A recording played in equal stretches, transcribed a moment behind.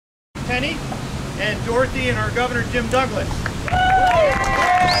Penny, and Dorothy and our Governor Jim Douglas.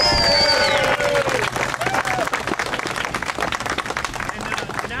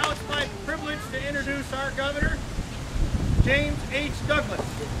 And now it's my privilege to introduce our Governor, James H. Douglas.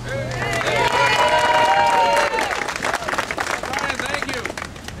 Brian, thank you.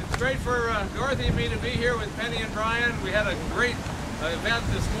 It's great for Dorothy and me to be here with Penny and Brian. We had a great event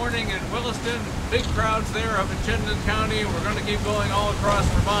this morning in Williston. Big crowds there up in Chittenden County. We're going to keep going all across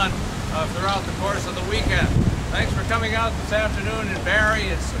Vermont throughout the course of the weekend. Thanks for coming out this afternoon in Barre.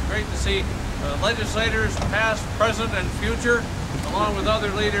 It's great to see legislators past, present, and future, along with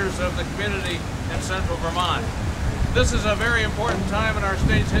other leaders of the community in central Vermont. This is a very important time in our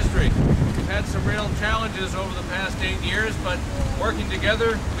state's history. We've had some real challenges over the past 8 years, but working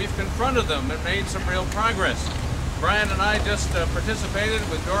together, we've confronted them and made some real progress. Brian and I just participated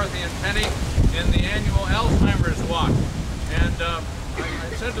with Dorothy and Penny in the annual Alzheimer's Walk. And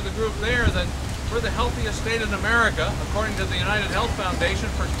I said to the group there that we're the healthiest state in America, according to the United Health Foundation,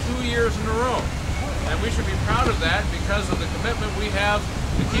 for 2 years in a row. And we should be proud of that because of the commitment we have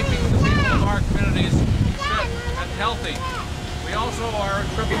to keeping the people of our communities fit and healthy. We also are a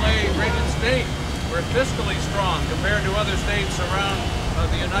AAA rated state. We're fiscally strong compared to other states around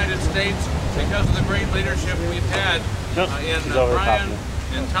the United States because of the great leadership we've had in Brian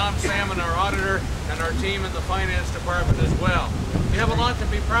and Tom Salmon, our auditor, and our team in the finance department as well. We have a lot to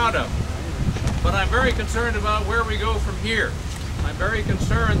be proud of, but I'm very concerned about where we go from here. I'm very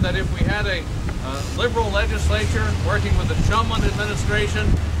concerned that if we had a liberal legislature working with the Shumlin administration,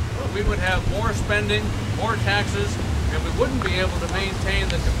 we would have more spending, more taxes, and we wouldn't be able to maintain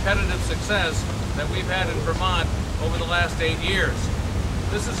the competitive success that we've had in Vermont over the last 8 years.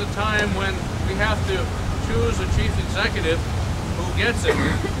 This is a time when we have to choose a chief executive who gets it,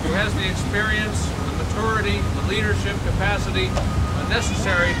 who has the experience, the maturity, the leadership capacity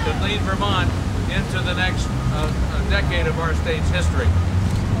necessary to lead Vermont into the next decade of our state's history.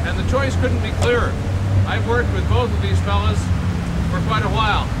 And the choice couldn't be clearer. I've worked with both of these fellas for quite a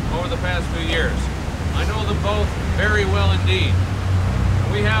while over the past few years. I know them both very well indeed.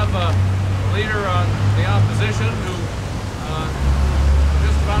 We have a leader on the opposition who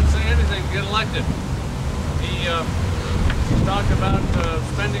just about to say anything to get elected. He talked about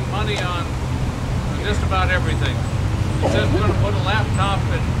spending money on just about everything. He says we're going to put a laptop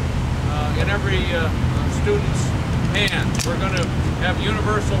in every student's hand. We're going to have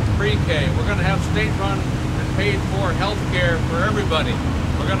universal pre-K. We're going to have state-run and paid-for health care for everybody.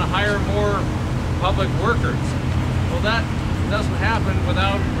 We're going to hire more public workers. Well, that doesn't happen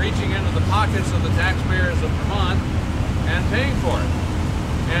without reaching into the pockets of the taxpayers of Vermont and paying for it.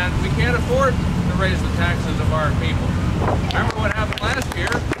 And we can't afford to raise the taxes of our people. Remember what happened last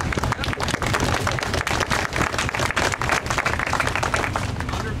year?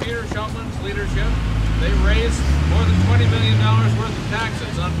 Under Peter Shumlin's leadership, they raised more than $20 million worth of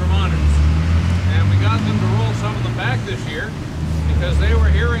taxes on Vermonters. And we got them to roll some of them back this year because they were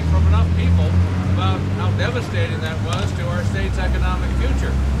hearing from enough people about how devastating that was to our state's economic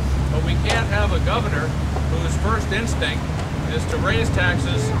future. But we can't have a governor whose first instinct is to raise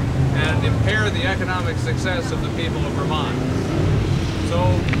taxes and impair the economic success of the people of Vermont.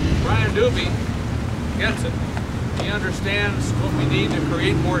 So Brian Dubie gets it. He understands what we need to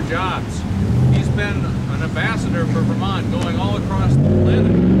create more jobs. He's been an ambassador for Vermont going all across the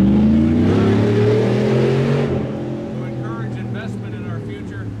planet to encourage investment in our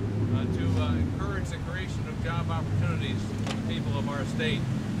future, to encourage the creation of job opportunities for the people of our state.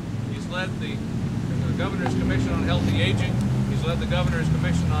 He's led the Governor's Commission on Healthy Aging. He's led the Governor's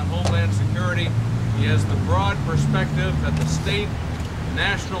Commission on Homeland Security. He has the broad perspective at the state,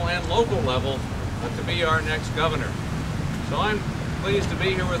 national, and local level to be our next governor. So I'm pleased to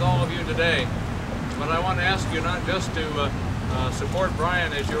be here with all of you today. But I want to ask you not just to support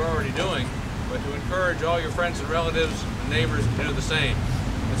Brian as you're already doing, but to encourage all your friends and relatives and neighbors to do the same.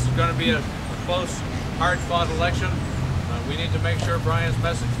 This is going to be a close, hard-fought election. We need to make sure Brian's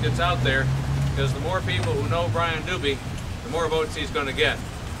message gets out there, because the more people who know Brian Dubie, the more votes he's going to get.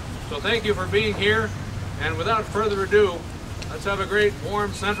 So thank you for being here, and without further ado, let's have a great,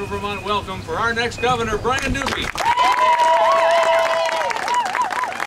 warm Central Vermont welcome for our next governor, Brian Dubie.